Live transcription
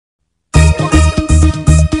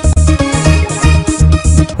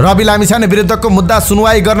रवि लामिछाने विरुद्धको मुद्दा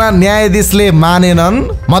सुनवाई गर्न न्यायाधीशले मानेनन्।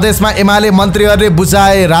 मधेसमा एमाले मन्त्रीहरूले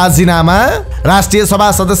बुझाए राजीनामा। राष्ट्रिय सभा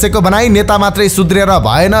सदस्यको भनाई नेता मात्रै सुध्रिएर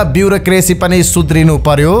भएन, ब्युरोक्रेसी पनि सुध्रिनु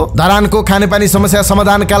पर्यो। धरानको खानेपानी समस्या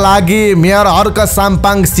समाधानका लागि मेयर हर्क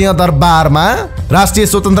साम्पाङ सिंहदरबारमा। राष्ट्रिय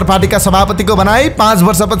स्वतन्त्र पार्टीका सभापतिको भनाई 5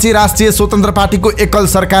 वर्षपछि राष्ट्रिय स्वतन्त्र पार्टीको एकल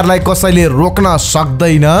सरकारलाई कसैले रोक्न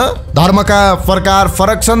सक्दैन। धर्मका प्रकार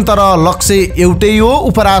फरक छन् तर लक्ष्य एउटै हो,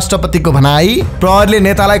 उपराष्ट्रपतिको भनाई। प्रहरीले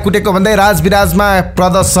नेतालाई कुटेको भन्दै राजविराजमा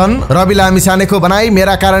प्रदर्शन। रवि लामिछानेको भनाई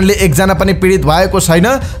मेरा कारणले एकजना पनि पीडित भएको छैन,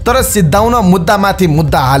 तर सिद्धाउन मुद्दामाथि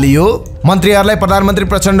मुद्दा हालियो। मन्त्रीहरूलाई प्रधानमन्त्री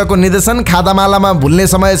प्रचण्डको निर्देशन, खादामालामा भुल्ने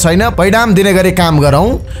समय छैन, परिणाम दिने गरी काम गरौँ।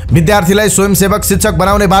 विद्यार्थीलाई स्वयंसेवक शिक्षक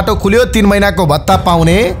बनाउने बाटो खुल्यो, 3 महिनाको भत्ता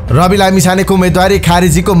पाउने। रवि लामिछानेको उम्मेदवारी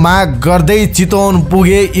खारिजीको माग गर्दै चितवन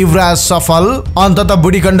पुगे युवराज सफल। अन्तत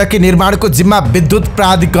बुढी गण्डकी निर्माणको जिम्मा विद्युत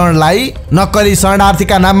प्राधिकरणलाई। नक्कली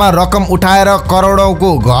शरणार्थीका नाममा रकम उठाएर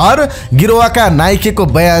करोडौंको घर, गिरोहका नाइकेको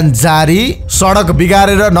बयान जारी। सडक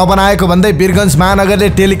बिगारेर नबनाएको भन्दै वीरगञ्ज महानगरले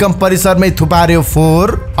टेलिकम परिसरमै थुपार्यो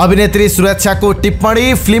फोहोर। अभिनेत्री सुरक्षाको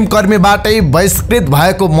टिप्पणी, फिल्मकर्मीबाटै बहिष्कृत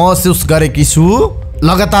भएको महसुस गरेकी छु।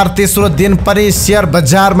 लगातार तेस्रो दिन पनि शेयर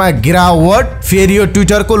बजारमा गिरावट। फेरियो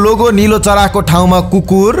ट्विटरको लोगो, नीलो चराको ठाउँमा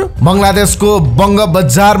कुकुर। बङ्गलादेशको बङ्ग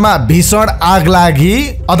बजारमा भीषण आग लागि।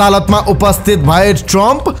 अदालतमा उपस्थित भए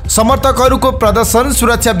ट्रम्प। समर्थकहरूको प्रदर्शन,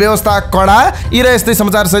 सुरक्षा व्यवस्था कडा। यी र यस्तै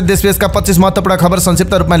समाचार सहित देशविदेशका 25 महत्त्वपूर्ण खबर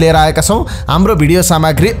संक्षिप्त रूपमा लिएर आएका छौँ। हाम्रो भिडियो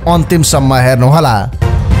सामग्री अन्तिमसम्म हेर्नुहोला।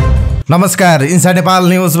 नमस्कार, इन्साइड नेपाल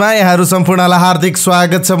न्युजमा यहाँहरू सम्पूर्णलाई हार्दिक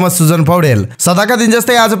स्वागत छ। म सुजन पौडेल। सदाका दिन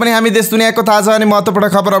जस्तै आज पनि हामी देश दुनियाँको ताजा अनि महत्त्वपूर्ण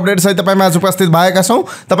खबर अपडेट सहित तपाईमा आज उपस्थित भएका छौँ।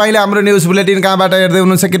 तपाईले हाम्रो न्युज बुलेटिन कहाँबाट हेर्दै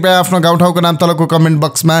हुनुहुन्छ कृपया आफ्नो गाउँ ठाउँको नाम तलको कमेन्ट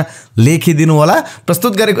बक्समा लेखिदिनु होला।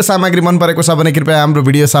 प्रस्तुत गरेको सामग्री मन परेको छ भने कृपया हाम्रो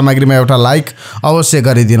भिडियो सामग्रीमा एउटा लाइक अवश्य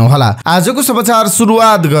गरिदिनु होला। आजको समाचार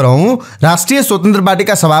सुरुवात गरौँ। राष्ट्रिय स्वतन्त्र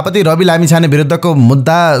पार्टीका सभापति रवि लामिछाने विरुद्धको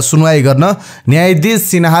मुद्दा सुनवाई गर्न न्यायाधीश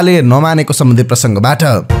सिन्हाले नमानेको सम्बन्धी प्रसङ्गबाट।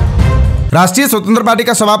 राष्ट्रिय स्वतन्त्र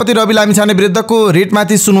पार्टीका सभापति रवि लामिछाने विरुद्धको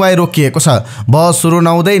रिटमाथि सुनवाई रोकिएको छ। बहस सुरु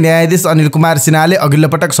नहुँदै न्यायाधीश अनिल कुमार सिन्हाले अघिल्लो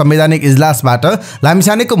पटक संवैधानिक इजलासबाट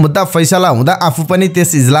लामिछानेको मुद्दा फैसला हुँदा आफू पनि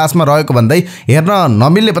त्यस इजलासमा रहेको भन्दै हेर्न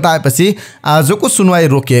नमिल्ने बताएपछि आजको सुनवाई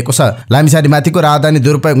रोकिएको छ। लामिछानेमाथिको राजधानी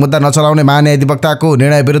दुरुपयोग मुद्दा नचलाउने महाधिवक्ताको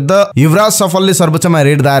निर्णय विरुद्ध युवराज सफलले सर्वोच्चमा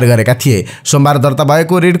रिट दायर गरेका थिए। सोमबार दर्ता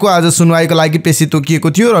भएको रिटको आज सुनवाईको लागि पेशी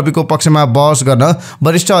तोकिएको थियो। रविको पक्षमा बहस गर्न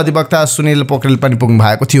वरिष्ठ अधिवक्ता सुनिल पोखरेल पनि पुग्नु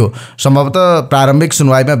भएको थियो। प्रारम्भिक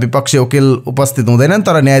सुनवाईमा विपक्षी वकिल उपस्थित हुँदैनन्,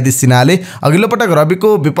 तर न्यायाधीश सिन्हाले अघिल्लो पटक रविको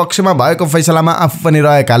विपक्षमा भएको फैसलामा आफू पनि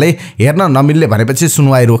रहेकाले हेर्न नमिल्ने भनेपछि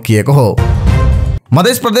सुनवाई रोकिएको हो।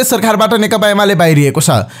 मध्य प्रदेश सरकारबाट नेकपा एमाले बाहिरिएको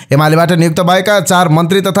छ। एमालेबाट नियुक्त भएका 4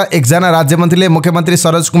 मन्त्री तथा 1 जना राज्य मन्त्रीले मुख्यमन्त्री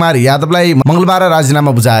सरोज कुमार यादवलाई मंगलबार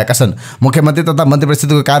राजीनामा बुझाएका छन्। मुख्यमन्त्री तथा मन्त्री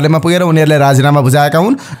परिषदको कार्यालयमा पुगेर उनीहरूले राजीनामा बुझाएका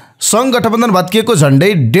हुन्। संघ गठबन्धन भत्किएको झण्डै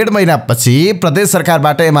 1.5 महिनापछि प्रदेश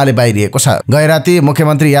सरकारबाट एमाले बाहिरिएको छ। गए राति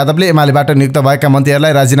मुख्यमन्त्री यादवले एमालेबाट नियुक्त भएका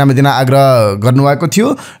मन्त्रीहरूलाई राजीनामा दिन आग्रह गर्नुभएको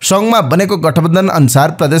थियो। संघमा बनेको गठबन्धन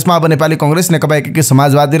अनुसार प्रदेशमा अब नेपाली कांग्रेस, नेकपा एकीकृत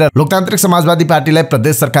समाजवादी र लोकतान्त्रिक समाजवादी पार्टीलाई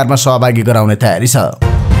प्रदेश सरकारमा सहभागी गराउने तयारी छ।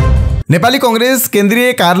 नेपाली कांग्रेस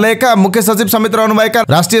केन्द्रीय कार्यालयका मुख्य सचिव समेत रहनुभएका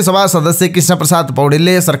राष्ट्रिय सभा सदस्य कृष्ण प्रसाद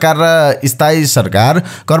पौडेलले सरकार र स्थायी सरकार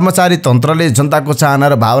कर्मचारी तन्त्रले जनताको चाहना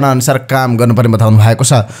र भावना अनुसार काम गर्नुपर्ने बताउनु भएको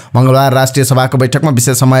छ। मंगलबार राष्ट्रिय सभाको बैठकमा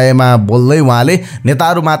विशेष समयमा बोल्दै उहाँले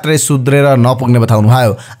नेताहरू मात्रै सुध्रेर नपुग्ने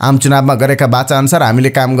बताउनुभयो। आम चुनावमा गरेका वाचा अनुसार हामीले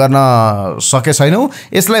काम गर्न सके छैनौँ,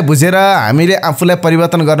 यसलाई बुझेर हामीले आफूलाई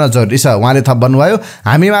परिवर्तन गर्न जरुरी छ। उहाँले थप भन्नुभयो,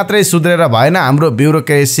 हामी मात्रै सुध्रेर भएन, हाम्रो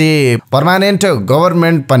ब्युरोक्रेसी पर्मानेन्ट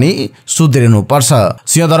गभर्नमेन्ट पनि सुध्रिनु पर्छ।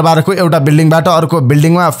 सिंहदरबारको एउटा बिल्डिङबाट अर्को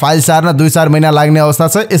बिल्डिङमा फाइल सार्न 2-4 महिना लाग्ने अवस्था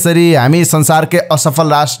छ। यसरी हामी संसारकै असफल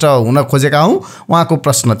राष्ट्र हुन खोजेका हौं, उहाँको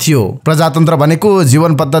प्रश्न थियो। प्रजातन्त्र भनेको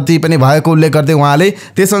जीवन पद्धति पनि भएको उल्लेख गर्दै उहाँले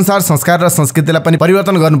त्यसअनुसार संस्कार र संस्कृतिलाई पनि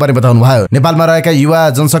परिवर्तन गर्नुपर्ने बताउनुभयो। नेपालमा रहेका युवा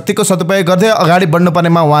जनशक्तिको सदुपयोग गर्दै अगाडि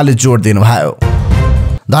बढ्नुपर्नेमा उहाँले जोड दिनुभयो।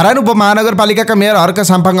 धरान उपमहानगरपालिकाका मेयर हर्क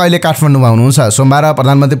साम्पाङ अहिले काठमाडौँमा हुनुहुन्छ। सोमबार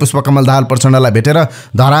प्रधानमन्त्री पुष्पकमल दाहाल प्रचण्डलाई भेटेर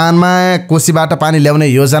धरानमा कोसीबाट पानी ल्याउने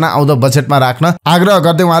योजना आउँदो बजेटमा राख्न आग्रह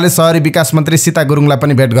गर्दै उहाँले शहरी विकास मन्त्री सीता गुरुङलाई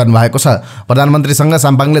पनि भेट गर्नुभएको छ। प्रधानमन्त्रीसँग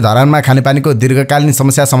साम्पाङले धरानमा खानेपानीको दीर्घकालीन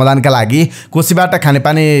समस्या समाधानका लागि कोसीबाट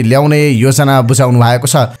खानेपानी ल्याउने योजना बुझाउनु भएको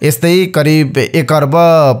छ। यस्तै करिब 1 अर्ब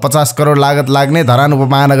 50 करोड लागत लाग्ने धरान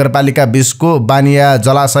उपमहानगरपालिका 20 को बानिया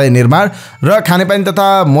जलाशय निर्माण र खानेपानी तथा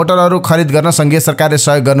मोटरहरू खरिद गर्न संघीय सरकारले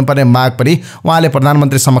सहयोग सहयोग गर्नुपर्ने माग पनि उहाँले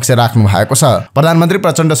प्रधानमन्त्री समक्ष राख्नु भएको छ। प्रधानमन्त्री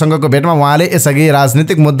प्रचण्डसँगको भेटमा उहाँले यसअघि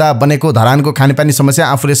राजनीतिक मुद्दा बनेको धरानको खानेपानी समस्या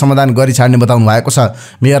आफूले समाधान गरी छाड्ने बताउनु भएको छ।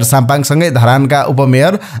 मेयर साम्पाङसँगै धरानका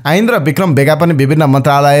उपमेयर आइन्द्र विक्रम बेगा पनि विभिन्न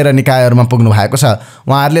मन्त्रालय र निकायहरूमा पुग्नु भएको छ।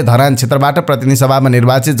 उहाँहरूले धरान क्षेत्रबाट प्रतिनिधि सभामा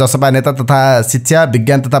निर्वाचित जसपा नेता तथा शिक्षा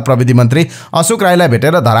विज्ञान तथा प्रविधि मन्त्री अशोक राईलाई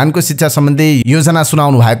भेटेर धरानको शिक्षा सम्बन्धी योजना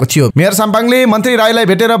सुनाउनु भएको थियो। मेयर साम्पाङले मन्त्री राईलाई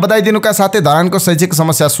भेटेर बधाई दिनुका साथै धरानको शैक्षिक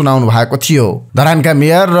समस्या सुनाउनु भएको थियो। धरानका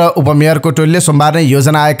मेयर र उपमेयरको टोलीले सोमबार नै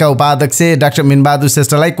योजना आयोगका उपाध्यक्ष डाक्टर मिनबहादुर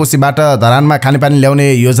श्रेष्ठलाई कोशीबाट धरानमा खानेपानी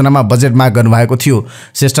ल्याउने योजनामा बजेट माग गर्नुभएको थियो।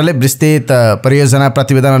 श्रेष्ठले विस्तृत परियोजना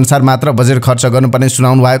प्रतिवेदन अनुसार मात्र बजेट खर्च गर्नुपर्ने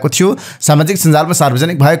सुनाउनु भएको थियो। सामाजिक सञ्जालमा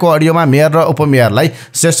सार्वजनिक भएको अडियोमा मेयर र उपमेयरलाई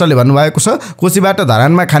श्रेष्ठले भन्नुभएको छ, कोशीबाट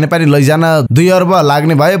धरानमा खानेपानी लैजान 2 अर्ब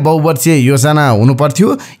लाग्ने भए बहुवर्षीय योजना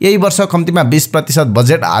हुनुपर्थ्यो। यही वर्ष कम्तीमा 20%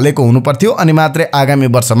 बजेट हालेको हुनुपर्थ्यो अनि मात्रै आगामी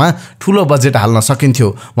वर्षमा ठूलो बजेट हाल्न सकिन्थ्यो।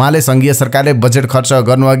 उहाँले संघीय सरकारले बजेट खर्च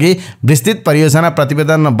गर्नुअघि विस्तृत परियोजना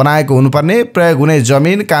प्रतिवेदन बनाएको हुनुपर्ने, प्रयोग हुने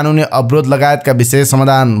जमिन कानुनी अवरोध लगायतका विषय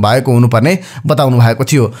समाधान भएको हुनुपर्ने बताउनु भएको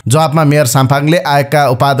थियो। जवाफमा मेयर साम्पाङले आयोगका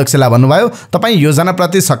उपाध्यक्षलाई भन्नुभयो, तपाईँ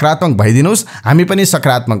योजनाप्रति सकारात्मक भइदिनुहोस्, हामी पनि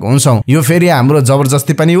सकारात्मक हुन्छौँ, यो फेरि हाम्रो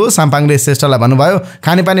जबरजस्ती पनि हो। साम्पाङले श्रेष्ठलाई भन्नुभयो,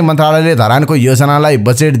 खानेपानी मन्त्रालयले धरानको योजनालाई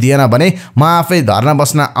बजेट दिएन भने म आफै धर्ना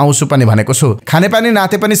बस्न आउँछु पनि भनेको छु। खानेपानी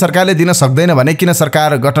नाथे पनि सरकारले दिन सक्दैन भने किन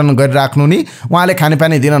सरकार गठन गरिराख्नु नि? उहाँले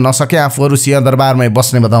खानेपानी दिन नसके आफूहरू सिंहदरबारमै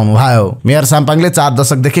बस्ने बताउनु भयो। मेयर साम्पाङले 4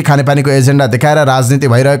 दशकदेखि खानेपानीको एजेन्डा देखाएर राजनीति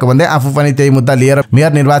भइरहेको भन्दै आफू पनि त्यही मुद्दा लिएर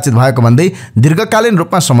मेयर निर्वाचित भएको भन्दै दीर्घकालीन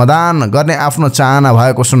रूपमा समाधान गर्ने आफ्नो चाहना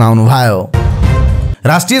भएको सुनाउनु भयो।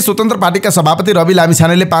 राष्ट्रिय स्वतन्त्र पार्टीका सभापति रवि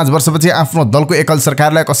लामिछानेले 5 वर्षपछि आफ्नो दलको एकल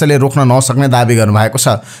सरकारलाई कसैले रोक्न नसक्ने दाबी गर्नुभएको छ।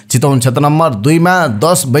 चितवन क्षेत्र नम्बर 2 मा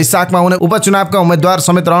 10 वैशाखमा हुने उपचुनावका उम्मेद्वार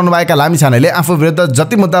समेत रहनुभएका लामिछानेले आफू विरुद्ध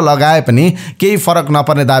जति मुद्दा लगाए पनि केही फरक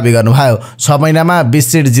नपर्ने दाबी गर्नुभयो। 6 महिनामा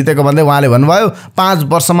 20 सिट जितेको भन्दै उहाँले भन्नुभयो, 5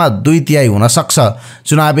 वर्षमा 2/3 हुन सक्छ।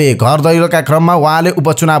 चुनावी घर दैलोका क्रममा उहाँले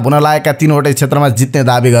उपचुनाव हुन लागेका 3वटै क्षेत्रमा जित्ने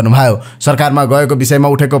दाबी गर्नुभयो। सरकारमा गएको विषयमा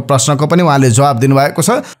उठेको प्रश्नको पनि उहाँले जवाब दिनुभएको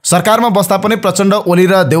छ। सरकारमा बस्दा पनि प्रचण्ड ओली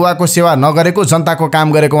र देउवाको सेवा नगरेको, जनताको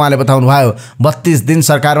काम गरेको उहाँले बताउनु भयो। 32 दिन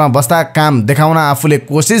सरकारमा बस्दा काम देखाउन आफूले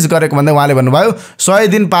कोसिस गरेको भन्दै उहाँले भन्नुभयो, 100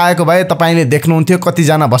 दिन पाएको भए तपाईले देख्नुहुन्थ्यो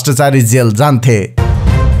कतिजना भ्रष्टाचारी जेल जान्थे।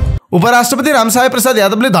 उपराष्ट्रपति रामसाय प्रसाद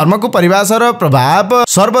यादवले धर्मको परिभाषा र प्रभाव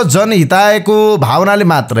सर्वजन हितायको भावनाले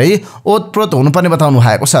मात्रै ओतप्रोत हुनुपर्ने बताउनु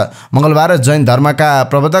भएको छ। मंगलबार जैन धर्मका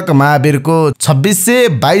प्रवर्तक महावीरको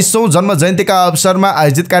 2622औं जन्म जयन्तीका अवसरमा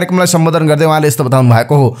आयोजित कार्यक्रमलाई सम्बोधन गर्दै उहाँले यस्तो बताउनु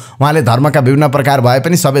भएको हो। उहाँले धर्मका विभिन्न प्रकार भए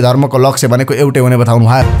पनि सबै धर्मको लक्ष्य भनेको एउटै हुने बताउनु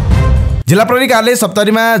भयो। जिल्ला प्रहरी कार्यालय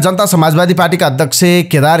सप्तरीमा जनता समाजवादी पार्टीका अध्यक्ष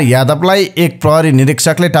केदार यादवलाई एक प्रहरी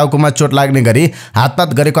निरीक्षकले टाउकोमा चोट लाग्ने गरी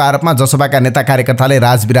हातपात गरेको आरोपमा जसपाका नेता कार्यकर्ताले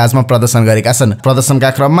राजविराजमा प्रदर्शन गरेका छन्। प्रदर्शनका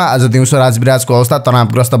क्रममा आज दिउँसो राजविराजको अवस्था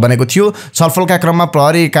तनावग्रस्त बनेको थियो। छलफलका क्रममा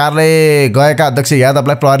प्रहरी कार्यालय गएका अध्यक्ष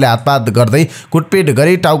यादवलाई प्रहरीले हातपात गर्दै कुटपिट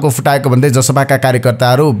गरी टाउको फुटाएको भन्दै जसपाका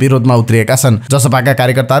कार्यकर्ताहरू विरोधमा उत्रिएका छन्। जसपाका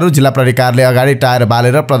कार्यकर्ताहरू जिल्ला प्रहरी कार्यालय अगाडि टायर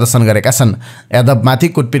बालेर प्रदर्शन गरेका छन्। यादवमाथि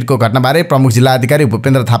कुटपिटको घटनाबारे प्रमुख जिल्ला अधिकारी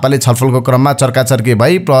भूपेन्द्र थापाले छलफलको क्रममा चर्काचर्की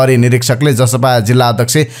भई प्रहरी निरीक्षकले जसपा जिल्ला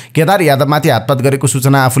अध्यक्ष केदार यादवमाथि हातपात गरेको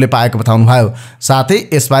सूचना आफूले पाएको बताउनु भयो। साथै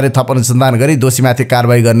यसबारे थप अनुसन्धान गरी दोषीमाथि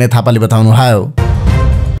कारबाही गर्ने थापाले बताउनु भयो।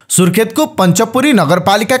 सुर्खेतको पञ्चपुरी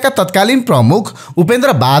नगरपालिकाका तत्कालीन प्रमुख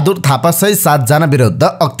उपेन्द्र बहादुर थापा सहित 7 जना विरुद्ध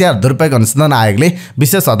अख्तियार दुरुपयोग अनुसन्धान आयोगले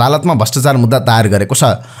विशेष अदालतमा भ्रष्टाचार मुद्दा दायर गरेको छ।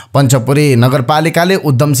 पञ्चपुरी नगरपालिकाले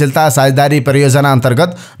उद्यमशीलता साझेदारी परियोजना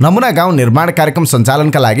अन्तर्गत नमुना गाउँ निर्माण कार्यक्रम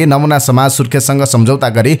सञ्चालनका लागि नमुना समाज सुर्खेतसँग सम्झौता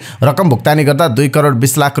गरी रकम भुक्तानी गर्दा 2 करोड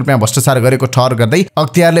 20 लाख रुपियाँ भ्रष्टाचार गरेको ठहर गर्दै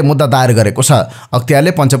अख्तियारले मुद्दा दायर गरेको छ।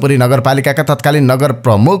 अख्तियारले पञ्चपुरी नगरपालिकाका तत्कालीन नगर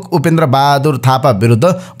प्रमुख उपेन्द्र बहादुर थापा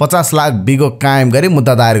विरुद्ध 50 लाख बिगो कायम गरी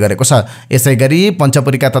मुद्दा दायर गरेको छ। यसैगरी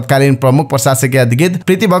पञ्चपुरीका तत्कालीन प्रमुख प्रशासकीय अधिकृत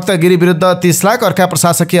प्रीतिभक्त गिरी विरुद्ध 30 लाख, अर्का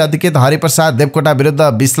प्रशासकीय अधिकृत हरिप्रसाद देवकोटा विरुद्ध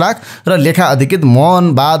 20 लाख र लेखा अधिकृत मोहन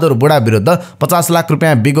बहादुर बुढा विरुद्ध 50 लाख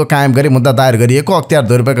रुपियाँ बिगो कायम गरी मुद्दा दायर गरिएको अख्तियार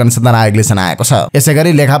दुरुपयोग अनुसन्धान आयोगले जनाएको छ।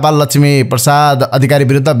 यसैगरी लेखापाल लक्ष्मी प्रसाद अधिकारी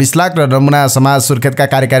विरुद्ध 20 लाख र नमुना समाज सुर्खेतका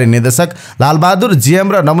कार्यकारी निर्देशक लालबहादुर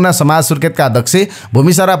जीएम र नमुना समाज सुर्खेतका अध्यक्ष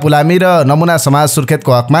भूमिसरा पुलामी र नमुना समाज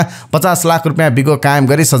सुर्खेतको हकमा 50 लाख रुपियाँ बिगो कायम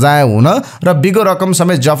गरी सजाय हुन र बिगो रकम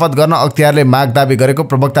समेत जफत गर्न अख्तियारले माग दाबी गरेको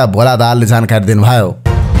प्रवक्ता भोला दाहालले जानकारी दिनुभयो।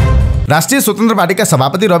 राष्ट्रिय स्वतन्त्र पार्टीका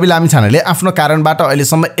सभापति रवि लामिछानेले आफ्नो कारणबाट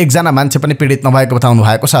अहिलेसम्म एकजना मान्छे पनि पीडित नभएको बताउनु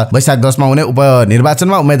भएको छ। वैशाख 10 मा हुने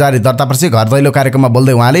उपनिर्वाचनमा उम्मेदवारी दर्तापछि घर दैलो कार्यक्रममा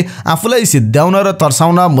बोल्दै उहाँले आफूलाई सिद्ध्याउन र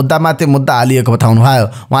तर्साउन मुद्दामाथि मुद्दा हालिएको बताउनु भयो।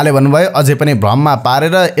 उहाँले भन्नुभयो अझै पनि भ्रममा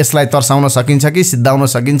पारेर यसलाई तर्साउन सकिन्छ कि सिद्ध्याउन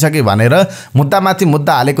सकिन्छ कि भनेर मुद्दामाथि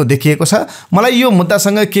मुद्दा हालेको देखिएको छ। मलाई यो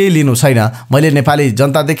मुद्दासँग केही लिनु छैन। मैले नेपाली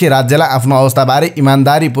जनतादेखि राज्यलाई आफ्नो अवस्थाबारे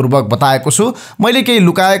इमानदारीपूर्वक बताएको छु। मैले केही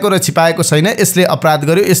लुकाएको र छिपाएको छैन। यसले अपराध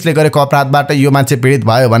गर्यो, यसले गरेको अपराधबाट यो मान्छे पीडित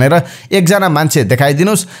भयो भनेर एकजना मान्छे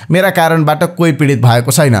देखाइदिनुस्। मेरा कारणबाट कोही पीडित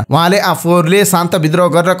भएको छैन। उहाँले आफूहरूले शान्त विद्रोह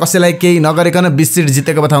गरेर कसैलाई केही नगरिकन 20 सिट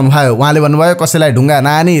जितेको बताउनु भयो। उहाँले भन्नुभयो कसैलाई ढुङ्गा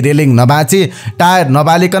नहानी, रेलिङ नभाँची, टायर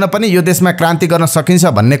नबालिकन पनि यो देशमा क्रान्ति गर्न सकिन्छ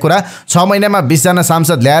भन्ने कुरा 6 महिनामा 20 जना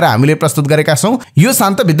सांसद ल्याएर हामीले प्रस्तुत गरेका छौँ। यो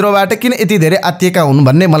शान्त विद्रोहबाट किन यति धेरै आत्तिएका हुन्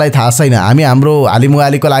भन्ने मलाई थाहा छैन। हामी हाम्रो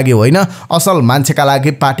हालिमुहालीको लागि होइन, असल मान्छेका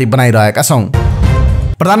लागि पार्टी बनाइरहेका छौँ।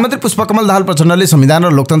 प्रधानमन्त्री पुष्पकमल दाहाल प्रचण्डले संविधान र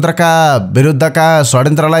लोकतन्त्रका विरुद्धका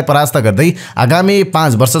षड्यन्त्रलाई परास्त गर्दै आगामी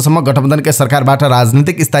 5 वर्षसम्म गठबन्धनकै सरकारबाट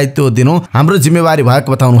राजनीतिक स्थायित्व दिनु हाम्रो जिम्मेवारी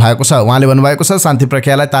भएको बताउनु भएको छ। उहाँले भन्नुभएको छ शान्ति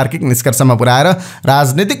प्रक्रियालाई तार्किक निष्कर्षमा पुर्याएर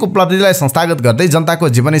राजनीतिक उपलब्धिलाई संस्थागत गर्दै जनताको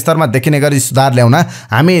जीवनस्तरमा देखिने गरी सुधार ल्याउन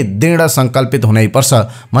हामी दृढ सङ्कल्पित हुनैपर्छ।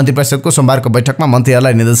 मन्त्री परिषदको सोमबारको बैठकमा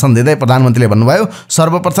मन्त्रीहरूलाई निर्देशन दिँदै प्रधानमन्त्रीले भन्नुभयो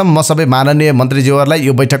सर्वप्रथम म सबै माननीय मन्त्रीज्यूहरूलाई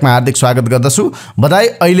यो बैठकमा हार्दिक स्वागत गर्दछु। बधाई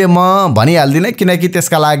अहिले म भनिहाल्दिनँ किनकि त्यसका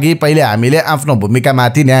लागि पहिले हामीले आफ्नो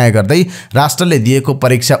भूमिकामाथि न्याय गर्दै राष्ट्रले दिएको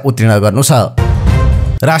परीक्षा उत्तीर्ण गर्नु छ।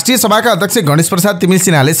 राष्ट्रिय सभाका अध्यक्ष गणेश प्रसाद तिमिल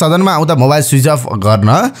सिन्हाले सदनमा आउँदा मोबाइल स्विच अफ गर्न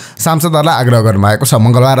सांसदहरूलाई आग्रह गर्नुभएको छ।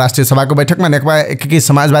 मङ्गलबार राष्ट्रिय सभाको बैठकमा नेकपा एकीकृत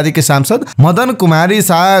समाजवादीकी सांसद मदन कुमारी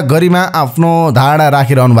शाह गरिमा आफ्नो धारणा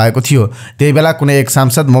राखिरहनु भएको थियो। त्यही बेला कुनै एक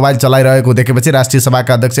सांसद मोबाइल चलाइरहेको देखेपछि राष्ट्रिय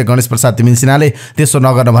सभाका अध्यक्ष गणेश प्रसाद तिमिल सिन्हाले त्यसो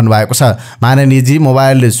नगर्न भन्नुभएको छ। माननीयजी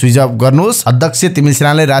मोबाइल स्विच अफ गर्नुहोस्, अध्यक्ष तिमिल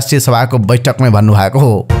सिन्हाले राष्ट्रिय सभाको बैठकमै भन्नुभएको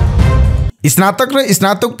हो। स्नातक र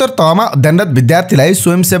स्नातकोत्तर तहमा अध्ययनरत विद्यार्थीलाई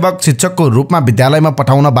स्वयंसेवक शिक्षकको रूपमा विद्यालयमा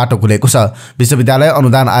पठाउन बाटो खुलेको छ। विश्वविद्यालय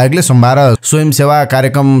अनुदान आयोगले सोमबार स्वयंसेवा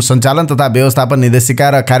कार्यक्रम सञ्चालन तथा व्यवस्थापन निर्देशिका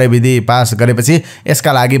र कार्यविधि पास गरेपछि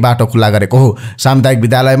यसका लागि बाटो खुल्ला गरेको हो। सामुदायिक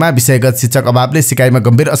विद्यालयमा विषयगत शिक्षक अभावले सिकाइमा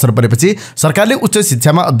गम्भीर असर परेपछि सरकारले उच्च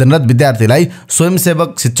शिक्षामा अध्ययनरत विद्यार्थीलाई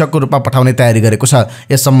स्वयंसेवक शिक्षकको रूपमा पठाउने तयारी गरेको छ।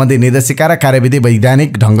 यस सम्बन्धी निर्देशिका र कार्यविधि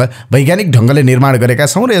वैज्ञानिक ढङ्गले निर्माण गरेका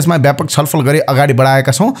छौँ र यसमा व्यापक छलफल गरी अगाडि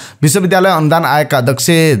बढाएका छौँ। विश्वविद्यालय अनुदान आयोगका अध्यक्ष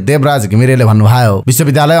देवराज घिमिरेले भन्नुभयो।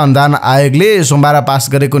 विश्वविद्यालय अनुदान आयोगले सोमबार पास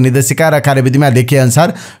गरेको निर्देशिका र कार्यविधिमा लेखिए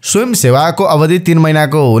अनुसार स्वयंसेवाको अवधि 3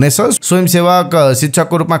 महिनाको हुनेछ। स्वयंसेवक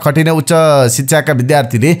शिक्षकको रूपमा खटिने उच्च शिक्षाका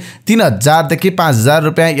विद्यार्थीले 3000 देखि 5000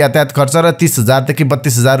 रुपियाँ यातायात खर्च र 30,000 देखि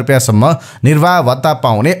 32,000 रुपियाँसम्म निर्वाह भत्ता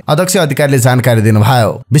पाउने अध्यक्ष अधिकारीले जानकारी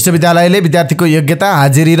दिनुभयो। विश्वविद्यालयले विद्यार्थीको योग्यता,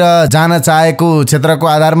 हाजिरी र जान चाहेको क्षेत्रको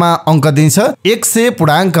आधारमा अङ्क दिन्छ। 100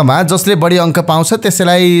 पूर्णाङ्कमा जसले बढी अङ्क पाउँछ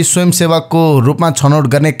त्यसैलाई स्वयंसेवक को रूपमा छनौट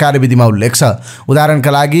गर्ने कार्यविधिमा उल्लेख छ।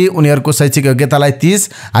 उदाहरणका लागि उनीहरूको शैक्षिक योग्यतालाई 30,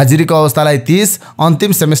 हाजिरीको अवस्थालाई 30,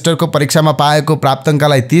 अन्तिम सेमेस्टरको परीक्षामा पाएको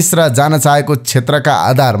प्राप्ताङ्कलाई 30 र जान चाहेको क्षेत्रका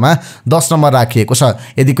आधारमा 10 नम्बर राखिएको छ।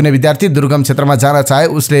 यदि कुनै विद्यार्थी दुर्गम क्षेत्रमा जान चाहे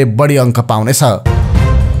उसले बढी अङ्क पाउनेछ।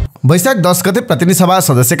 वैशाख 10 गते प्रतिनिधि सभा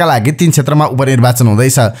सदस्यका लागि 3 क्षेत्रमा उपनिर्वाचन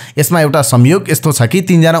हुँदैछ। यसमा एउटा संयोग यस्तो छ कि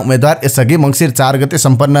 3 जना उम्मेदवार यसअघि मङ्सिर 4 गते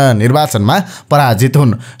सम्पन्न निर्वाचनमा पराजित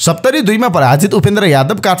हुन्। सप्तरी 2 मा पराजित उपेन्द्र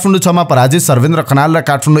यादव, काठमाडौँ 6 मा पराजित सर्वेन्द्र खनाल र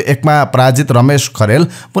काठमाडौँ 1 मा पराजित रमेश खरेल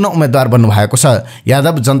पुनः उम्मेदवार बन्नुभएको छ।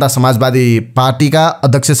 यादव जनता समाजवादी पार्टीका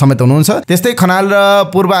अध्यक्ष समेत हुनुहुन्छ। त्यस्तै खनाल र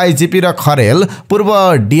पूर्व आइजिपी र खरेल पूर्व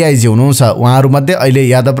डिआइजी हुनुहुन्छ। उहाँहरूमध्ये अहिले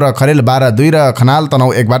यादव र खरेल 12-2 र खनाल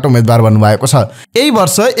तनहुँ 1 बाट उम्मेदवार बन्नुभएको छ। यही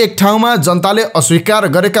वर्ष एक ठाउँमा जनताले अस्वीकार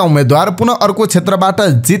गरेका उम्मेदवार पुनः अर्को क्षेत्रबाट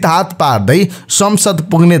जित हात पार्दै संसद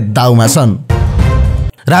पुग्ने दाउमा छन्।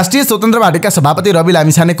 राष्ट्रिय स्वतन्त्र पार्टीका सभापति रवि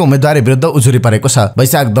लामिछानेको उम्मेदवारी विरुद्ध उजुरी परेको छ।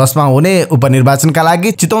 वैशाख 10 मा हुने उपनिर्वाचनका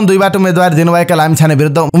लागि चितवन 2 बाट उम्मेदवारी दिनुभएका लामिछाने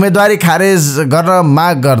विरुद्ध उम्मेदवारी खारेज गर्न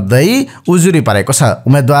माग गर्दै उजुरी परेको छ।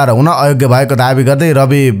 उम्मेदवार हुन अयोग्य भएको दावी गर्दै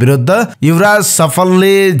रवि विरुद्ध युवराज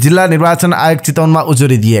सफलले जिल्ला निर्वाचन आयोग चितवनमा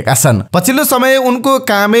उजुरी दिएका छन्। पछिल्लो समय उनको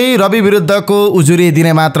कामै रवि विरुद्धको उजुरी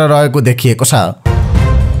दिने मात्र रहेको देखिएको छ।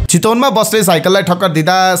 चितवनमा बसले साइकललाई ठक्कर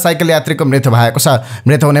दिँदा साइकल यात्रीको मृत्यु भएको छ।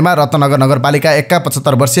 मृत्यु हुनेमा रत्नगर नगरपालिका 1 का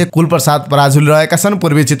 75 वर्षीय कुलप्रसाद पराजुली रहेका छन्।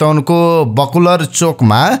 पूर्वी चितवनको बकुलर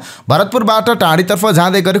चोकमा भरतपुरबाट टाढीतर्फ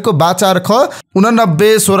जाँदै गरेको बाचार ख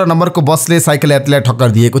 89-16 नम्बरको बसले साइकल यात्रीलाई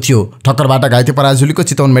ठक्कर दिएको थियो। ठक्करबाट घाइते पराजुलीको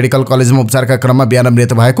चितवन मेडिकल कलेजमा उपचारका क्रममा बिहान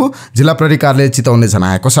मृत्यु भएको जिल्ला प्रहरी कार्यालय चितवनले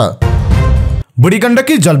जनाएको छ। बुढी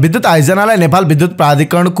गण्डकी जलविद्युत आयोजनालाई नेपाल विद्युत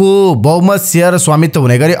प्राधिकरणको बहुमत शेयर स्वामित्व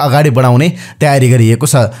हुने गरी अगाडि बढाउने तयारी गरिएको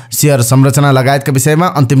छ। शेयर संरचना लगायतका विषयमा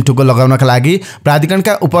अन्तिम टुक्को लगाउनका लागि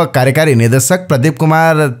प्राधिकरणका उप कार्यकारी निर्देशक प्रदीप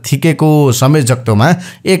कुमार थिकेको संयोजकत्वमा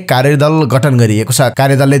एक कार्यदल गठन गरिएको छ।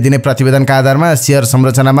 कार्यदलले दिने प्रतिवेदनका आधारमा शेयर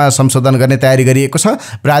संरचनामा संशोधन गर्ने तयारी गरिएको छ।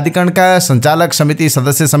 प्राधिकरणका सञ्चालक समिति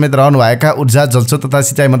सदस्य समेत रहनुभएका ऊर्जा जलस्रोत तथा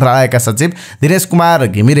सिँचाइ मन्त्रालयका सचिव दिनेश कुमार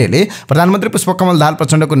घिमिरेले प्रधानमन्त्री पुष्पकमल दाहाल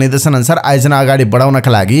प्रचण्डको निर्देशन अनुसार आयोजना अगाडि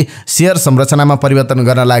बढाउनका लागि शेयर संरचनामा परिवर्तन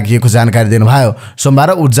गर्न लागि जानकारी दिनुभयो।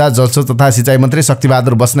 सोमबार ऊर्जा जलस्रोत तथा सिँचाइ मन्त्री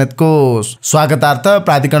शक्तिबहादुर बस्नेतको स्वागतार्थ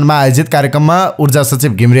प्राधिकरणमा आयोजित कार्यक्रममा ऊर्जा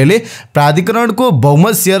सचिव घिमिरेले प्राधिकरणको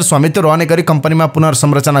बहुमत शेयर स्वामित्व रहने गरी कम्पनीमा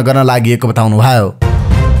पुनर्संरचना गर्न लागि बताउनुभयो।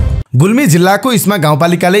 गुल्मी जिल्लाको इस्मा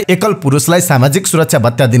गाउँपालिकाले एकल पुरुषलाई सामाजिक सुरक्षा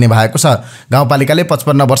भत्ता दिने भएको छ। गाउँपालिकाले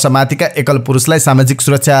 55 वर्ष माथिका एकल पुरुषलाई सामाजिक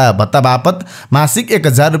सुरक्षा भत्ता बापत मासिक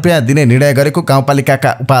 1000 रुपियाँ दिने निर्णय गरेको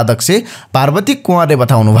गाउँपालिकाका उपाध्यक्ष पार्वती कुँवरले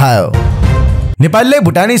बताउनुभयो। नेपालले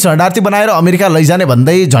भुटानी शरणार्थी बनाएर अमेरिका लैजाने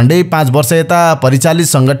भन्दै झण्डै 5 वर्ष यता परिचालित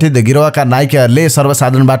संगठित गिरोहका नायकहरूले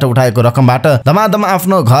सर्वसाधारणबाट उठाएको रकमबाट धमाधम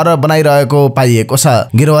आफ्नो घर बनाइरहेको पाइएको छ।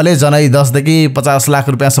 गिरोहले जनै 10 देखि 50 लाख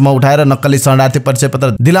रुपियाँसम्म उठाएर नक्कली शरणार्थी परिचय पत्र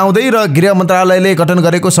दिलाउँदै र गृह मन्त्रालयले गठन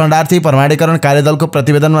गरेको शरणार्थी प्रमाणीकरण कार्यदलको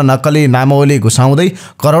प्रतिवेदनमा नक्कली नामावली घुसाउँदै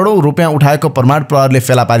करोडौं रुपियाँ उठाएको प्रमाण प्रहरीले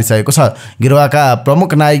फेला पारिसकेको छ। गिरोहका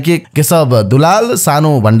प्रमुख नायक केशव दुलाल,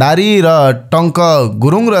 सानु भण्डारी र टङ्क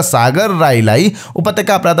गुरुङ र सागर राईलाई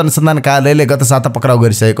उपत्यका अपराध अनुसन्धान कार्यालयले गत साता पक्राउ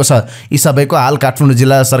गरिसकेको छ। यी सबैको हाल काठमाडौँ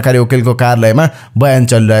जिल्ला सरकारी वकिलको कार्यालयमा बयान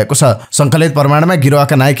चलिरहेको छ। सङ्कलित प्रमाणमा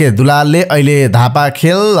गिरोहका नायक दुलालले अहिले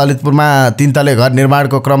धापाखेल ललितपुरमा 3 तले घर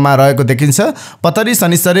निर्माणको क्रममा रहेको देखिन्छ। पतरी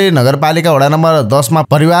शनिश्चरी नगरपालिका वडा नम्बर 10 मा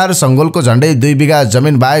परिवार सङ्गोलको झण्डै 2 बिघा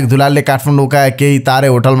जमिन बाहेक दुलालले काठमाडौँका केही तारे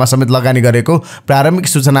होटलमा समेत लगानी गरेको प्रारम्भिक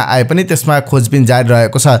सूचना आए पनि त्यसमा खोजबिन जारी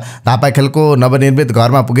रहेको छ। धापाखेलको नवनिर्मित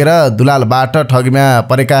घरमा पुगेर दुलालबाट ठगीमा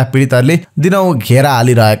परेका पीडितहरूले दिनौ घेरा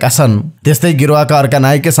हालिरहेका छन्। त्यस्तै गिरोहका अर्का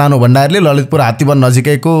नायक सानु भण्डारीले ललितपुर हात्तीवन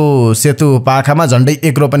नजिकैको सेतु पाखामा झण्डै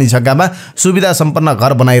 1 रोपनी जग्गामा सुविधा सम्पन्न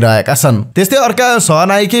घर बनाइरहेका छन्। त्यस्तै अर्का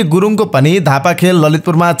सहनायकी गुरुङको पनि धापाखेल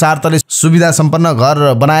ललितपुरमा 4 तले सुविधा सम्पन्न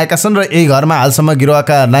घर बनाएका छन् र यही घरमा हालसम्म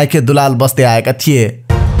गिरोहका नायक दुलाल बस्दै आएका थिए।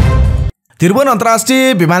 त्रिभुवन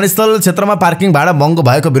अन्तर्राष्ट्रिय विमानस्थल क्षेत्रमा पार्किङ भाडा महँगो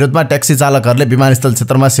भएको विरोधमा ट्याक्सी चालकहरूले विमानस्थल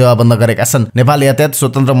क्षेत्रमा सेवा बन्द गरेका छन्। नेपाल यातायात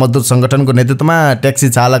स्वतन्त्र मजदुर संगठनको नेतृत्वमा ट्याक्सी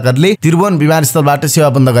चालकहरूले त्रिभुवन विमानस्थलबाट सेवा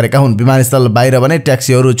बन्द गरेका हुन्। विमानस्थल बाहिर भने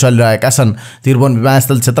ट्याक्सीहरू चलिरहेका छन्। त्रिभुवन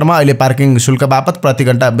विमानस्थल क्षेत्रमा अहिले पार्किङ शुल्क बापत प्रति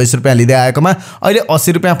घण्टा 20 रुपियाँ लिँदै आएकोमा अहिले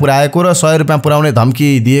 80 रुपियाँ पुर्याएको र 100 रुपियाँ पुर्याउने धम्की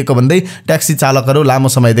दिएको भन्दै ट्याक्सी चालकहरू लामो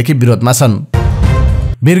समयदेखि विरोधमा छन्।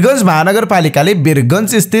 वीरगञ्ज महानगरपालिकाले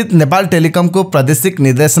वीरगञ्ज स्थित नेपाल टेलिकमको प्रादेशिक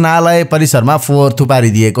निर्देशनालय परिसरमा फोहोर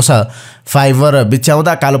थुपारिदिएको छ। फाइबर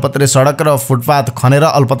बिछ्याउँदा कालोपत्रे सडक र फुटपाथ खनेर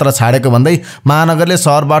अलपत्र छाडेको भन्दै महानगरले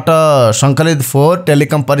सहरबाट सङ्कलित फोहोर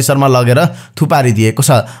टेलिकम परिसरमा लगेर थुपारिदिएको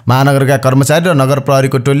छ। महानगरका कर्मचारी र नगर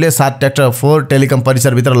प्रहरीको टोलीले 7 ट्र्याक्टर फोहोर टेलिकम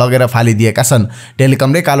परिसरभित्र लगेर फालिदिएका छन्।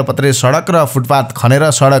 टेलिकमले कालोपत्रे सडक र फुटपाथ खनेर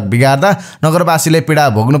सडक बिगार्दा नगरवासीले पीडा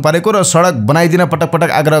भोग्नु परेको र सडक बनाइदिन पटक पटक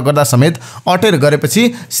आग्रह गर्दा समेत अटेर गरेपछि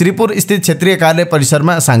श्रीपुर स्थित क्षेत्रीय कार्यालय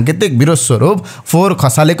परिसरमा साङ्केतिक विरोध स्वरूप फोहोर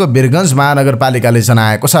खसालेको वीरगञ्ज महानगरपालिकाले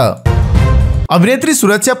जनाएको छ। अभिनेत्री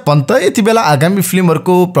सुरक्षा पन्त यति बेला आगामी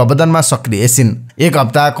फिल्महरूको प्रबन्धनमा सक्रिय छिन्। 1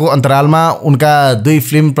 हप्ताको अन्तरालमा उनका 2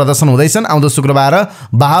 फिल्म प्रदर्शन हुँदैछन्। आउँदो शुक्रबार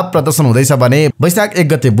बाहब प्रदर्शन हुँदैछ भने वैशाख 1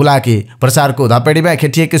 गते बुलाकी। प्रचारको धपेडीमा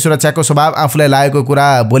खेटिएको सुरक्षाको स्वभाव आफूलाई लागेको कुरा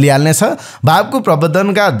बोलिहाल्नेछ। बाहबको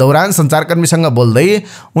प्रबन्धनका दौरान सञ्चारकर्मीसँग बोल्दै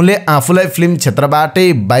उनले आफूलाई फिल्म क्षेत्रबाटै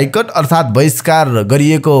बाइकट अर्थात् बहिष्कार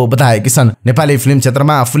गरिएको बताएकी छन्। नेपाली फिल्म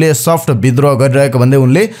क्षेत्रमा आफूले सफ्ट विद्रोह गरिरहेको भन्दै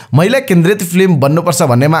उनले महिला केन्द्रित फिल्म बन्नुपर्छ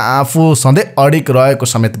भन्नेमा आफू सधैँ अडिक रहेको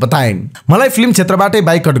समेत बताइन्। मलाई फिल्म क्षेत्रबाटै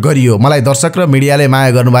बाइकट गरियो। मलाई दर्शक र मिडियाले माया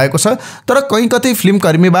गर्नुभएको छ, तर कहीँ कतै फिल्म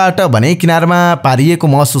कर्मीबाट भने किनारमा पारिएको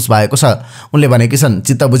महसुस भएको छ। उनले भनेकी छन्,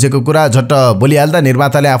 चित्त बुझेको कुरा झट्ट बोलिहाल्दा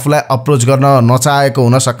निर्माताले आफूलाई अप्रोच गर्न नचाहेको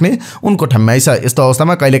हुन सक्ने उनको ठम्याइ छ। यस्तो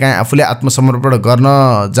अवस्थामा कहिलेकाहीँ आफूले आत्मसमर्पण गर्न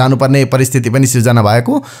जानुपर्ने परिस्थिति पनि सिर्जना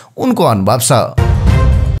भएको उनको अनुभव छ।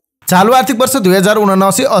 चालु आर्थिक वर्ष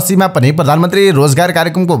 2079-80 मा पनि प्रधानमन्त्री रोजगार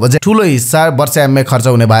कार्यक्रमको बजेट ठूलो हिस्सा वर्षायाममै खर्च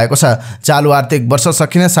हुने भएको छ। चालु आर्थिक वर्ष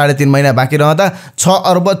सकिन 3.5 महिना बाँकी रहँदा 6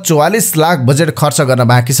 अर्ब 44 लाख बजेट खर्च गर्न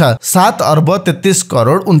बाँकी छ। 7 अर्ब 33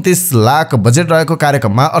 करोड 29 लाख बजेट रहेको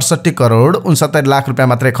कार्यक्रममा 68 करोड 69 लाख रुपियाँ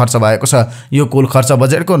मात्रै खर्च भएको छ। यो कुल खर्च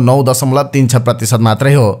बजेटको 9.36%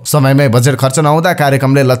 मात्रै हो। समयमै बजेट खर्च नहुँदा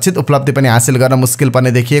कार्यक्रमले लक्षित उपलब्धि पनि हासिल गर्न मुस्किल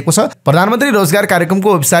पर्ने देखिएको छ। प्रधानमन्त्री रोजगार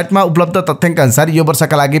कार्यक्रमको वेबसाइटमा उपलब्ध तथ्याङ्क अनुसार यो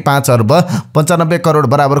वर्षका लागि 5 5 अर्ब 95 करोड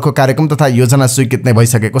बराबरको कार्यक्रम तथा योजना स्वीकृत नै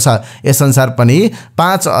भइसकेको छ। यसअनुसार पनि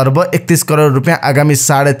 5 अर्ब 31 करोड रुपियाँ आगामी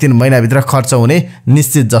 3.5 महिनाभित्र खर्च हुने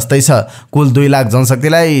निश्चित जस्तै छ। कुल 2 लाख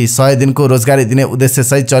जनशक्तिलाई 100 दिनको रोजगारी दिने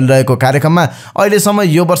उद्देश्यसहित चलिरहेको कार्यक्रममा अहिलेसम्म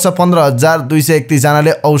यो वर्ष 15,231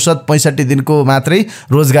 जनाले औसत 65 दिनको मात्रै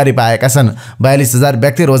रोजगारी पाएका छन्। 42,000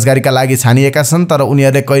 व्यक्ति रोजगारीका लागि छानिएका छन्, तर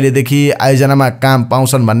उनीहरूले कहिलेदेखि आयोजनामा काम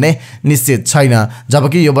पाउँछन् भन्ने निश्चित छैन।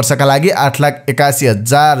 जबकि यो वर्षका लागि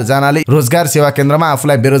 8,81,000 जनाले रोजगार सेवा केन्द्रमा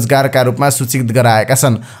आफूलाई बेरोजगारका रूपमा सूचित गराएका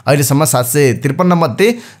छन्। अहिलेसम्म 753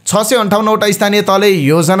 मध्ये 658 वटा स्थानीय तहले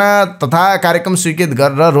योजना तथा कार्यक्रम स्वीकृत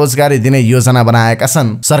गरेर रोजगारी दिने योजना बनाएका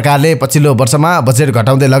छन्। सरकारले पछिल्लो वर्षमा बजेट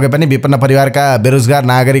घटाउँदै लगे पनि विपन्न परिवारका बेरोजगार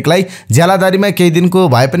नागरिकलाई ज्यालादारीमा केही दिनको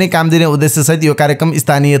भए पनि काम दिने उद्देश्यसहित यो कार्यक्रम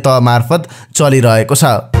स्थानीय तह मार्फत चलिरहेको छ।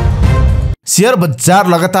 शेयर बजार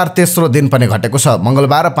लगातार तेस्रो दिन पनि घटेको छ।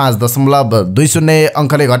 मंगलबार 5.20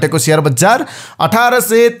 अङ्कले घटेको शेयर बजार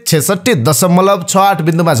 1866.68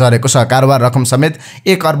 बिन्दुमा झरेको छ। कारोबार रकम समेत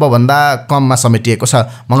 1 अर्ब भन्दा कममा समेटिएको छ।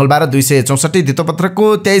 मंगलबार 264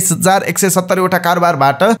 धितोपत्रको 23,170 वटा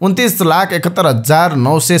कारोबारबाट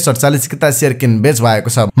 29,71,947 किता शेयर किनबेच भएको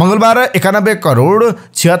छ। मंगलबार 91 करोड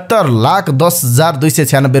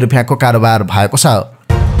 76,10,296 रुपियाँको कारोबार भएको छ।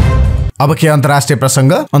 अब के अन्तर्राष्ट्रिय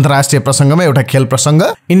प्रसंग। अन्तर्राष्ट्रिय प्रसंगमा एउटा खेल प्रसंग।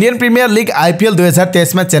 इन्डियन प्रिमियर लिग आइपिएल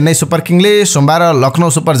 2023 मा चेन्नई सुपर किङले सोमबार लखनऊ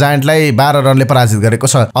सुपर जायन्टलाई 12 रनले पराजित गरेको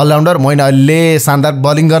छ। अलराउन्डर मोइन अलीले शानदार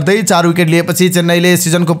बलिङ गर्दै 4 विकेट लिएपछि चेन्नईले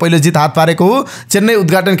सिजनको पहिलो जित हात पारेको हो। चेन्नई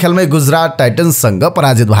उद्घाटन खेलमै गुजरात टाइटन्ससँग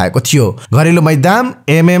पराजित भएको थियो। घरेलु मैदान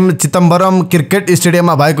एमएम चिदम्बरम क्रिकेट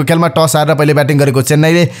स्टेडियममा भएको खेलमा टस हारेर पहिले ब्याटिङ गरेको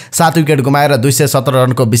चेन्नईले 7 विकेट गुमाएर 217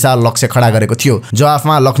 रनको विशाल लक्ष्य खडा गरेको थियो।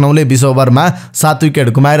 जवाफमा लखनऊले 20 ओभरमा 7 विकेट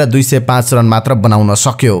गुमाएर 205 रन मात्र बनाउन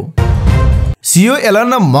सक्यो। सीईओ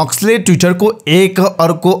एलन मस्कले ट्विटरको एक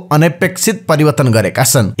अर्को अनपेक्षित परिवर्तन गरेका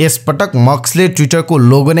छन्। यसपटक मस्कले ट्विटरको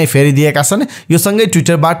लोगो नै फेरिदिएका छन्। यो सँगै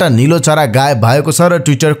ट्विटरबाट नीलो चरा गायब भएको छ र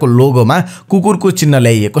ट्विटरको लोगोमा कुकुरको चिन्ह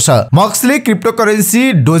ल्याइएको छ। मस्कले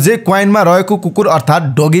क्रिप्टोकरेन्सी डोजे क्वाइनमा रहेको कुकुर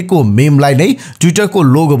अर्थात् डोगीको मेमलाई नै ट्विटरको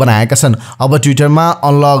लोगो बनाएका छन्। अब ट्विटरमा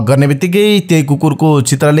अनलक गर्ने बित्तिकै त्यही कुकुरको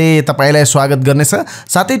चित्रले तपाईलाई स्वागत गर्नेछ।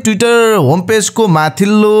 साथै ट्विटर होम पेजको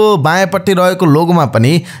माथिल्लो बायाँपट्टि रहेको लोगोमा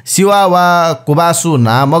पनि सिवा वा कुबासु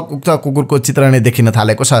नामक उक्त कुकुरको चित्र नै देखिन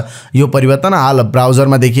थालेको छ। यो परिवर्तन हाल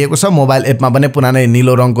ब्राउजरमा देखिएको छ। मोबाइल एपमा पनि पुरानै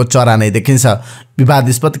नीलो रङको चरा नै देखिन्छ।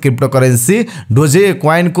 विवादास्पद क्रिप्टोकरेन्सी डोजे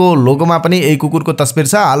क्वाइनको लोगोमा पनि यही कुकुरको तस्बिर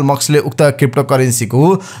छ। हाल मस्कले उक्त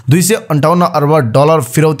क्रिप्टोकरेन्सीको $258 अर्ब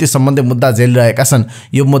फिरौती सम्बन्धी मुद्दा झेलिरहेका छन्।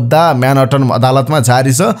 यो मुद्दा म्यानहट्टन अदालतमा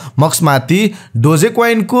जारी छ। मस्कमाथि डोजे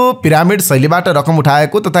क्वाइनको पिरामिड शैलीबाट रकम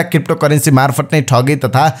उठाएको तथा क्रिप्टोकरेन्सी मार्फत नै ठगी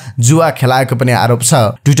तथा जुवा खेलाएको पनि आरोप छ।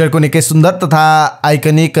 ट्विटरको निकै सुन्दर तथा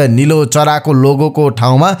आइकनिक नीलो चराको लोगोको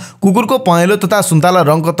ठाउँमा कुकुरको पहेँलो तथा सुन्तला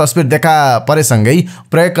रङको तस्बिर देखा परेसँगै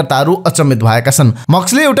प्रयोगकर्ताहरू अचम्मित भएका छन्।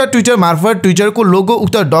 मस्कले एउटा ट्विटर मार्फत ट्विटरको लोगो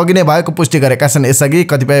उक्त डगी नै भएको पुष्टि गरेका छन्। यसअघि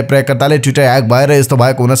कतिपय प्रयोगकर्ताले ट्विटर ह्याक भएर यस्तो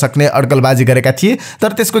भएको हुन सक्ने अड्कलबाजी गरेका थिए,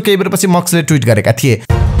 तर त्यसको केही बेरपछि मस्कले ट्विट गरेका थिए।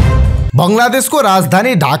 बंगलादेशको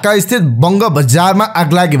राजधानी ढाका स्थित बंग बजारमा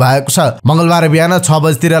आगलागी भएको छ। मंगलबार बिहान 6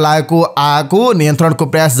 बजेतिर लागेको आगो नियन्त्रणको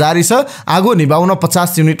प्रयास जारी छ। आगो निभाउन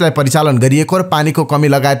 50 युनिटलाई परिचालन गरिएको र पानीको कमी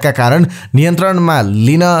लगायतका कारण नियन्त्रणमा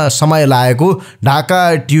लिन समय लागेको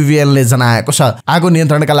ढाका ट्युबिएलले जनाएको छ। आगो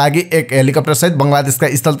नियन्त्रणका लागि एक हेलिकप्टर सहित बंगलादेशका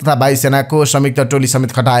स्थल तथा वायु सेनाको संयुक्त टोली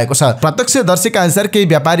समेत खटाएको छ। प्रत्यक्षदर्शीका अनुसार केही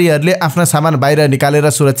व्यापारीहरूले आफ्ना सामान बाहिर निकालेर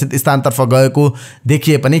सुरक्षित स्थानतर्फ गएको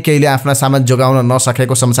देखिए पनि केहीले आफ्ना सामान जोगाउन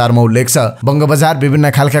नसकेको समाचारमा उल्लेख छ। बंग बजार विभिन्न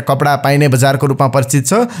खालका कपडा पाइने बजारको रूपमा परिचित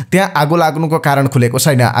छ। त्यहाँ आगो लाग्नुको कारण खुलेको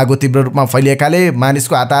छैन। आगो तीव्र रूपमा फैलिएकाले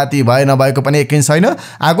मानिसको हाताहाती भए नभएको पनि यकिन छैन।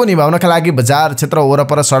 आगो निभाउनका लागि बजार क्षेत्र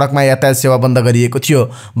वरपर सडकमा यातायात सेवा बन्द गरिएको थियो।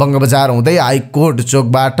 बंग बजार हुँदै हाइकोर्ट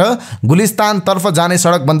चोकबाट गुलिस्तान तर्फ जाने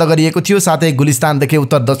सडक बन्द गरिएको थियो। साथै गुलिस्तानदेखि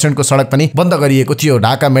उत्तर दक्षिणको सडक पनि बन्द गरिएको थियो।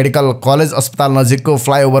 ढाका मेडिकल कलेज अस्पताल नजिकको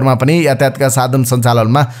फ्लाइओभरमा पनि यातायातका साधन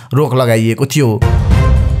सञ्चालनमा रोक लगाइएको थियो।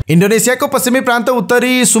 इन्डोनेसियाको पश्चिमी प्रान्त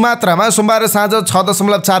उत्तरी सुमात्रामा सोमबार साँझ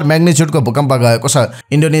 6.4 म्याग्निट्युडको भूकम्प गएको छ।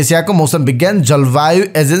 इन्डोनेसियाको मौसम विज्ञान जलवायु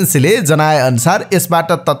एजेन्सीले जनाए अनुसार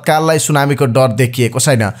यसबाट तत्काललाई सुनामीको डर देखिएको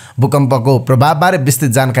छैन। भूकम्पको प्रभावबारे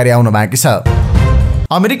विस्तृत जानकारी आउन बाँकी छ।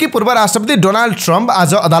 अमेरिकी पूर्व राष्ट्रपति डोनाल्ड ट्रम्प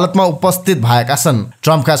आज अदालतमा उपस्थित भएका छन्।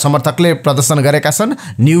 ट्रम्पका समर्थकले प्रदर्शन गरेका छन्।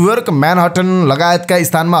 न्युयोर्क म्यानहट्टन लगायतका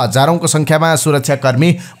स्थानमा हजारौंको संख्यामा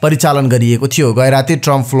सुरक्षाकर्मी परिचालन गरिएको थियो। गैराती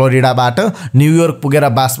ट्रम्प फ्लोरिडाबाट न्युयोर्क पुगेर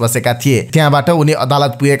बास बसेका थिए। त्यहाँबाट उनी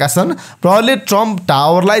अदालत पुगेका छन्। प्रहरीले ट्रम्प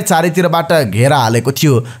टावरलाई चारैतिरबाट घेरा हालेको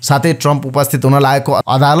थियो। साथै ट्रम्प उपस्थित हुन लागेको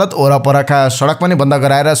अदालत वरपरका सडक पनि बन्द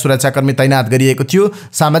गराएर सुरक्षाकर्मी तैनात गरिएको थियो।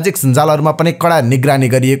 सामाजिक सञ्जालहरूमा पनि कडा निगरानी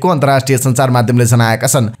गरिएको अन्तर्राष्ट्रिय सञ्चार माध्यमले जनाएका बताएका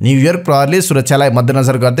छन्। न्युयोर्क प्रहरीले सुरक्षालाई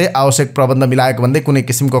मध्यनजर गर्दै आवश्यक प्रबन्ध मिलाएको भन्दै कुनै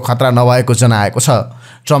किसिमको खतरा नभएको जनाएको छ।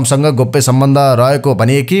 ट्रम्पसँग गोप्य सम्बन्ध रहेको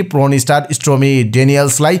भनिएकी पोर्न स्टार स्टोर्मी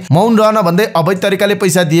डेनियल्सलाई मौन रहन भन्दै अवैध तरिकाले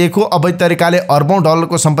पैसा दिएको, अवैध तरिकाले अर्बौं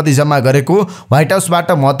डलरको सम्पत्ति जम्मा गरेको, व्हाइट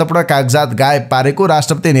हाउसबाट महत्त्वपूर्ण कागजात गायब पारेको,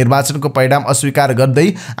 राष्ट्रपति निर्वाचनको परिणाम अस्वीकार गर्दै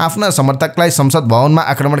आफ्ना समर्थकलाई संसद भवनमा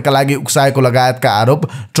आक्रमणका लागि उक्साएको लगायतका आरोप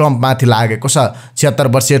ट्रम्पमाथि लागेको छ। 76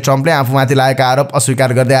 वर्षीय ट्रम्पले आफूमाथि लागेका आरोप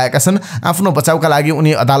अस्वीकार गर्दै आएका छन्। आफ्नो बचाउका लागि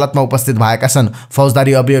उनी अदालतमा उपस्थित भएका छन्।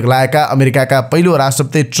 फौजदारी अभियोग लागेका अमेरिकाका पहिलो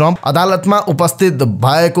राष्ट्रपति ट्रम्प अदालतमा उपस्थित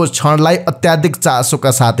भएको क्षणलाई अत्याधिक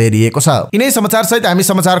चासोका साथ हेरिएको छ। यिनै समाचार सहित हामी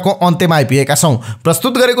समाचारको अन्त्यमा आइपुगेका छौं।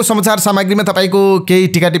 प्रस्तुत गरेको समाचार सामग्रीमा तपाईको केही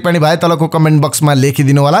टिका टिप्पणी भए तलको कमेन्ट बक्समा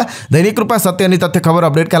लेखिदिनु होला। दैनिक रूपमा सत्य अनि तथ्य खबर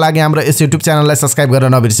अपडेटका लागि हाम्रो यस युट्युब च्यानललाई सब्स्क्राइब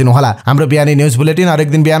गर्न नबिर्सिनु होला। हाम्रो बिहानी न्यूज बुलेटिन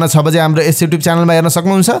हरेक दिन बिहान 6 बजे हाम्रो यस युट्युब च्यानलमा हेर्न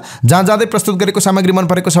सक्नुहुन्छ। जहाँ जाँदै प्रस्तुत गरेको सामग्री मन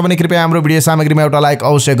परेको छ भने कृपया हाम्रो भिडियो सामग्रीमा एउटा लाइक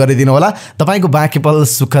अवश्य गरिदिनु होला। तपाईको बाँकी पल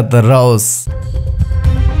सुखद रहोस्।